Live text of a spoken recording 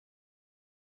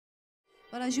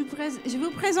Voilà, je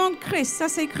vous présente Chris. Ça,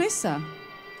 c'est Chris.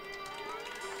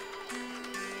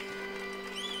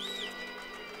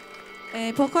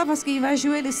 Et pourquoi? Parce qu'il va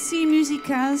jouer le si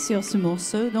musical sur ce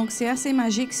morceau. Donc, c'est assez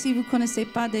magique. Si vous ne connaissez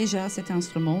pas déjà cet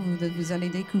instrument, vous allez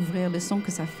découvrir le son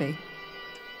que ça fait.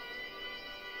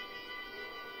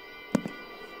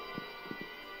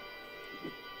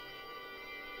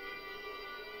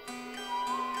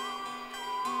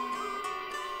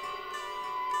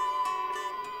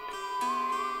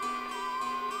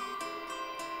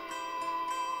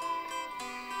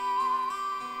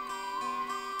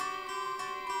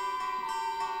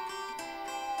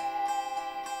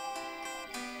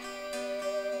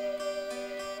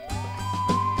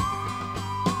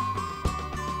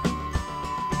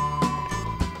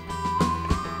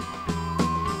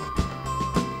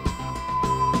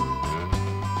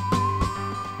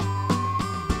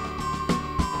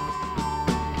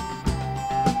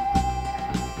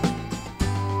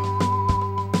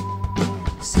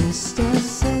 Sister,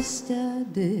 sister,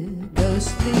 dear,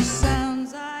 ghostly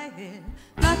sounds I hear,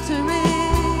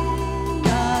 fluttering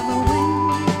of the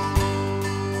wings.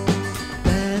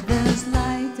 Feathers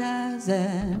light as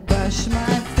air brush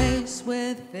my face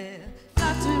with fear,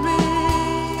 fluttering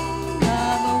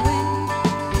of the wings,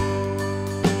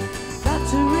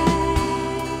 fluttering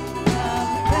of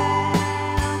pale,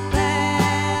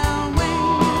 pale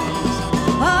wings.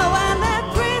 Oh, and that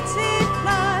pretty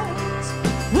flight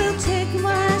will take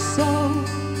my soul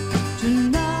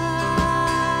tonight.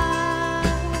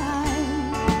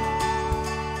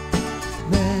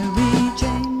 Mary,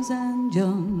 James and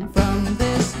John from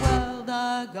this world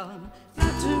are gone,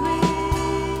 fluttering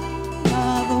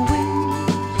of the wings.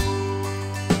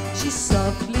 She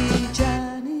softly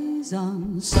journeys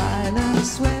on, silent,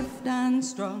 swift and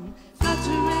strong,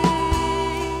 fluttering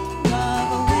of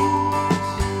the wings,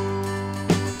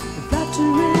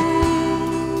 fluttering.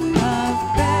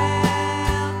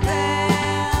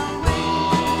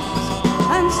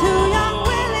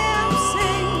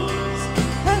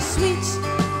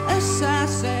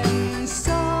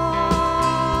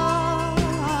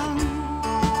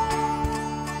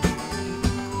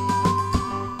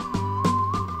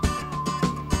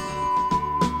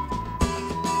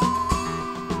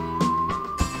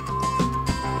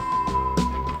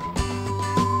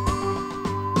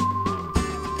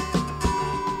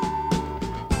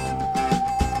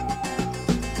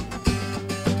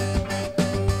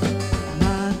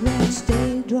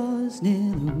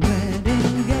 Near the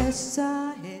wedding guests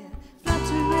are here,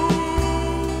 fluttering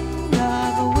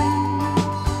of the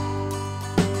wings.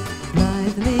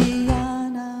 Blithely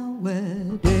on our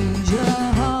wedding, your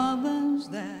harbors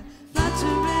there,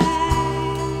 fluttering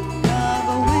of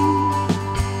the wings,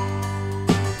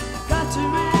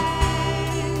 fluttering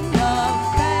of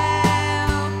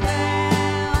pale,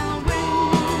 pale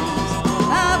wings.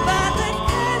 About the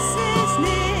kisses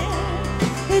near,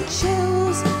 it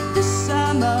chills the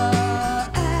summer.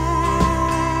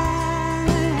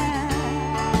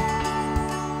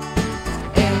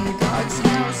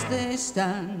 They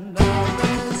stand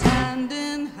always hand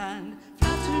in hand,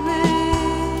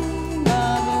 fluttering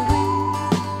of the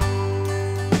wings.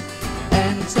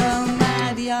 Enter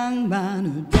mad young man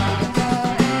who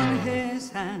dagger in his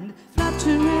hand,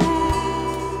 fluttering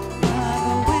of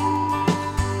the wings,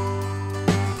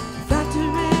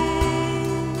 fluttering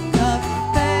of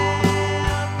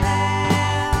pale,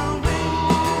 pale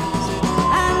wings.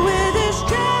 And with his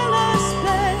jealous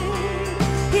blade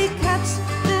he cuts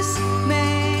this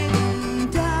maiden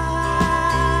down.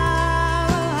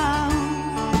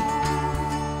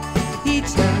 He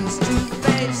turns to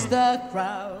face the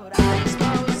crowd, eyes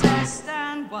possessed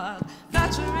and wild,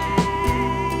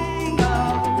 fluttering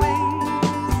of wings.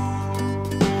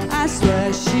 I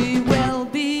swear she will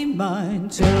be mine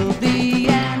till the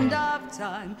end of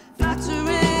time, fluttering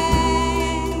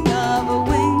of a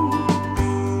wing,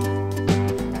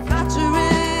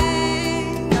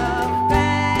 fluttering of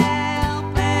pale,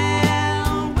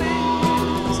 pale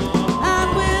wings. And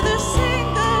with a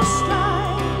single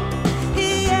stride he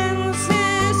ends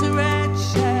his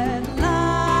wretched life.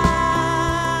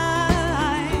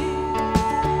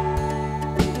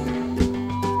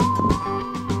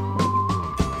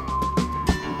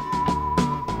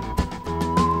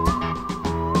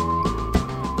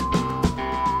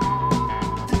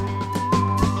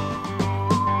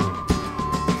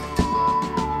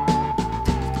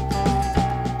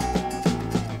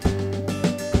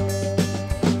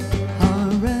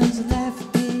 Horrors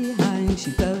left behind,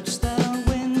 she floats the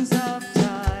winds of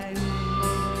time.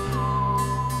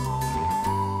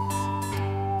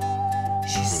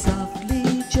 She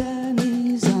softly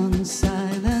journeys on,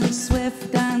 silent,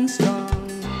 swift and strong,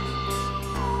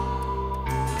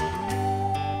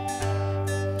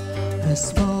 her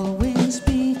small wings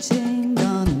beating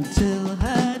on until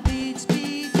her deeds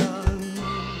be done.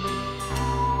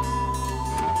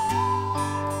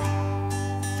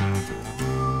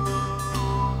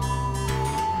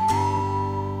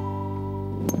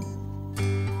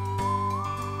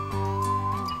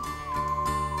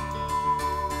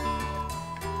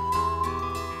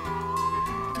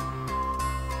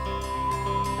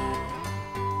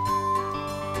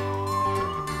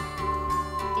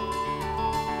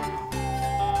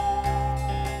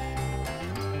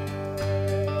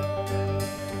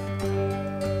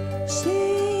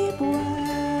 Sleep well,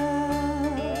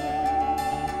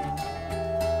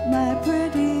 my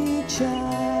pretty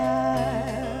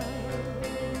child,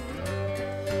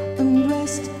 and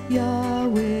rest your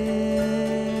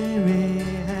weary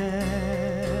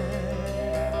head.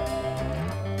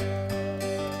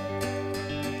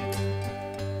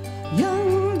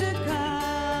 Yonder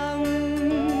comes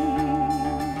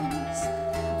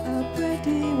a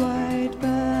pretty white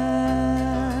bird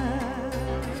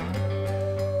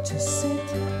to sit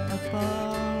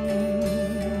upon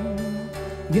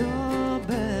your